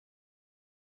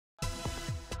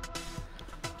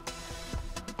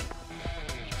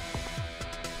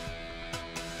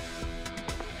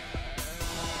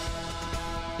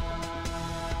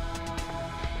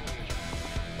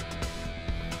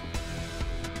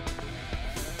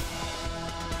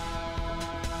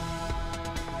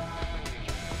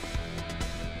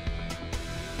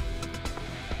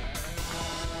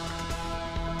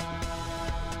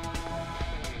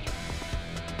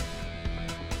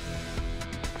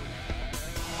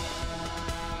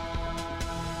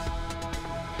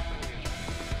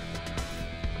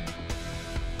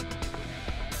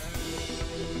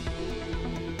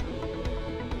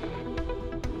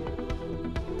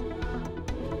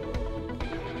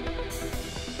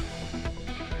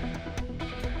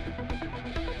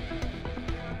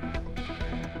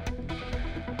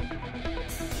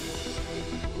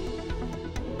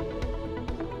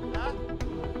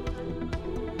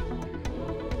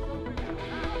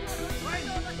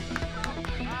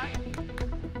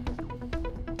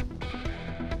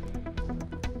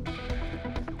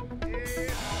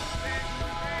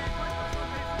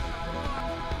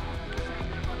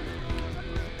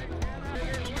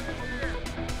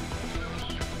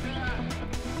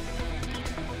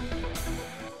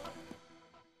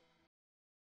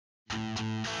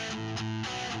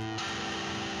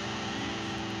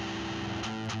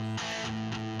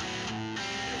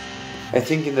I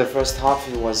think in the first half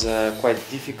it was quite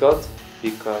difficult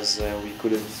because we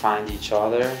couldn't find each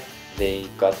other. They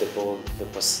got the ball,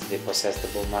 they possessed the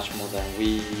ball much more than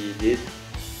we did.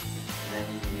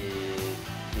 And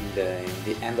then in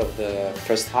the end of the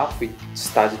first half, we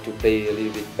started to play a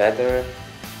little bit better,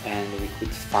 and we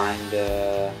could find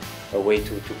a way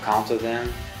to counter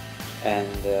them.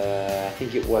 And I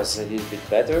think it was a little bit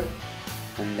better.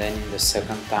 And then in the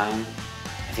second time,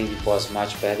 I think it was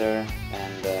much better,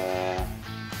 and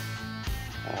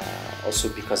also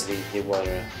because they were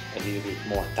a little bit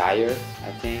more tired,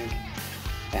 I think,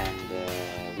 and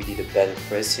we did a better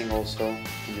pressing also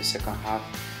in the second half.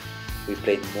 We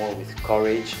played more with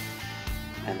courage,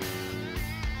 and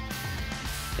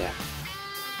yeah.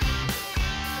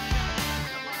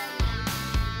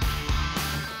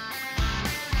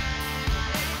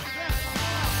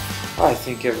 I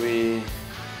think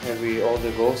all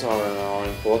the goals are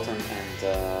important, and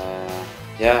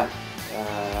yeah,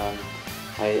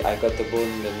 I got the ball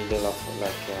in the middle of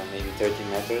like maybe 30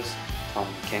 meters from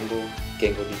Kengo.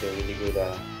 Kengo did a really good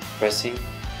pressing,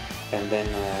 and then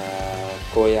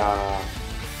Koya,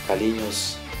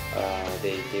 Kalinos,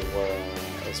 they were,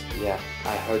 yeah,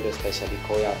 I heard especially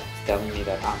Koya telling me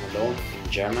that I'm alone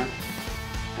in German,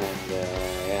 and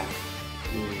yeah.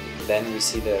 Then we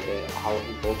see how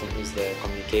important is the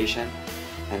communication,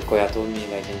 and Koya told me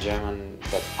like in German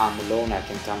that I'm alone, I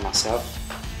can turn myself,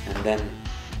 and then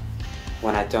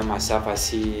when I turn myself I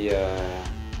see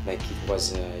like it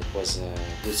was a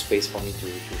good space for me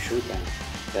to shoot, and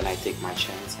then I take my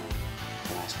chance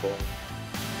and I score.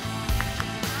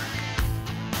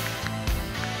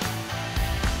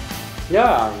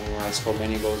 Yeah, I score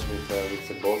many goals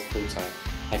with both foots.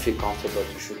 I feel comfortable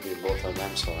to shoot with both of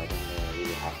them, so I don't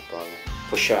really have a problem.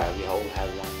 For sure, we all have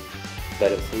one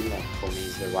better foot, like for me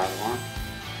it's the right one,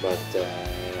 but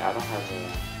I don't have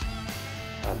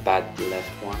a bad left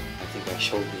one. I think I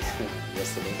showed it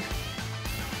yesterday.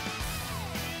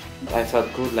 I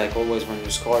felt good, like always when you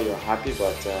score you're happy,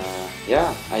 but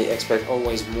yeah, I expect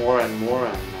always more and more,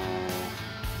 and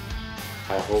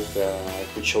I hope I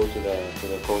could show to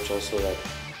the coach also that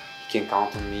he can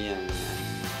count on me, and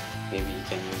maybe he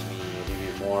can use me a little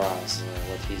bit more as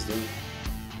what he's doing.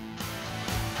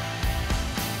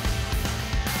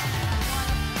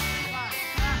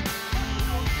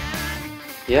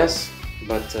 Yes,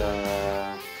 but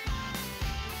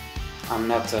I'm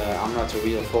not a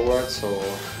real forward, so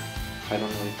I don't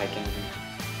know if I can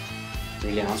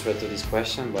really answer to this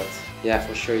question. But yeah,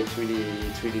 for sure it's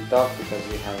really tough because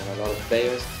we have a lot of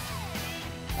players,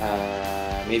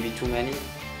 maybe too many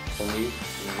for me,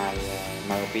 in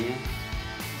my opinion.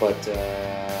 But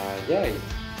yeah,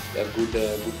 a good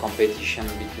competition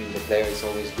between the players is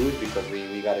always good, because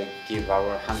we gotta give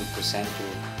our 100%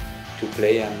 to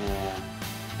play,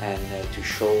 and to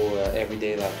show every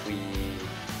day that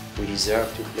we deserve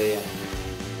to play, and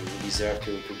we deserve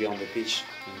to be on the pitch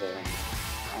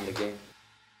on the game.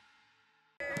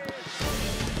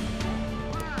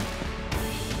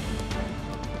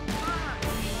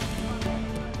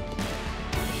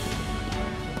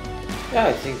 Yeah,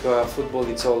 I think football,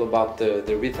 it's all about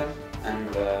the rhythm, and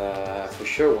for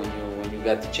sure when you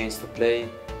get the chance to play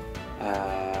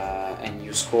and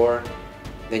you score,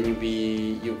 then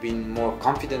you've been more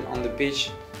confident on the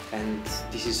pitch, and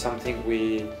this is something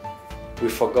we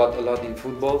forgot a lot in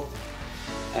football,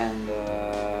 and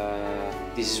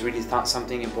this is really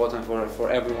something important for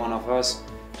every one of us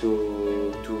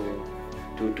to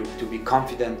be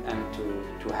confident, and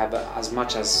to have as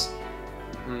much as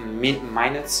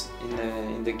minutes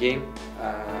in the game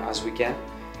as we can,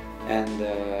 and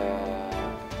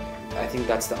I think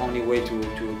that's the only way to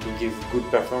give good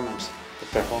performance.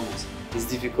 It's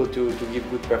difficult to give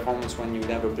good performance when you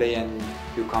never play, and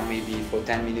you come maybe for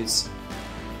 10 minutes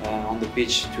on the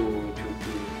pitch you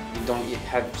don't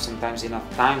have sometimes enough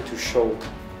time to show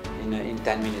in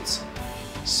 10 minutes.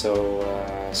 So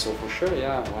for sure,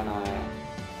 yeah,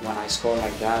 when I score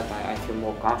like that, I feel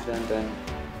more confident,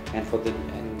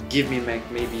 and give me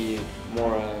maybe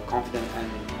more confident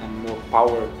and more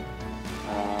power,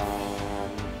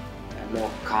 and more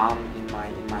calm in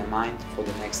my mind for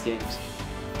the next games.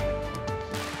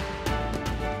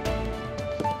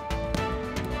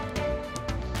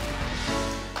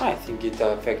 I think it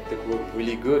affected the group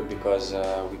really good, because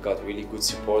we got really good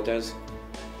supporters.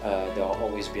 They are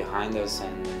always behind us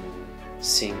and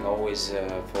sing always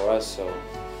for us, so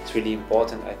it's really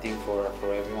important, I think, for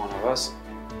every one of us.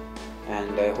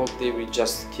 And I hope they will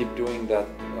just keep doing that,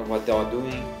 what they are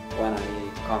doing. When I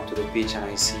come to the pitch and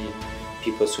I see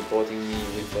people supporting me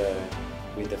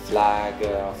with the flag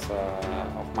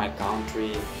of my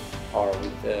country, or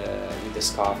with the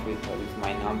scarf with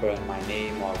my number and my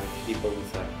name, or with people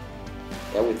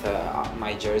with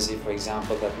my jersey, for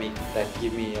example, that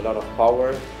give me a lot of power,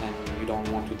 and you don't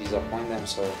want to disappoint them.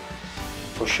 So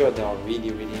for sure they are really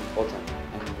important,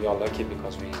 and we are lucky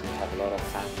because we have a lot of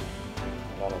fans,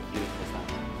 a lot of beautiful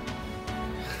fans.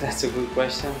 That's a good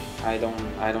question. I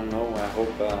don't know. I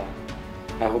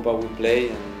hope I will play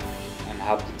and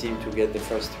help the team to get the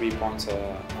first 3 points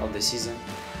of the season,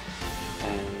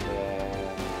 and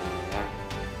yeah,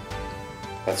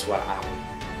 that's what I hope.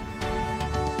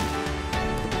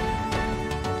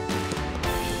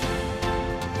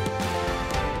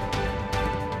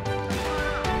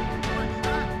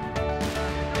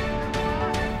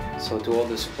 So to all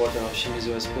the supporters of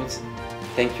SHIMIZU Sports,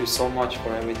 thank you so much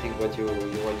for everything what you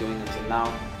are doing until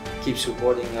now. Keep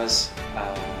supporting us.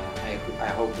 I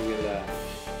hope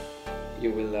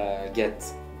you will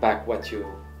get back what you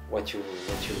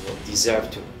deserve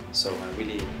to. So I'm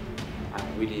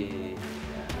really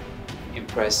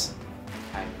impressed.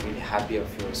 I'm really happy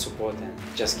of your support, and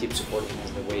just keep supporting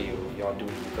us the way you are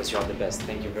doing, because you are the best.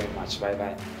 Thank you very much. Bye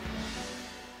bye.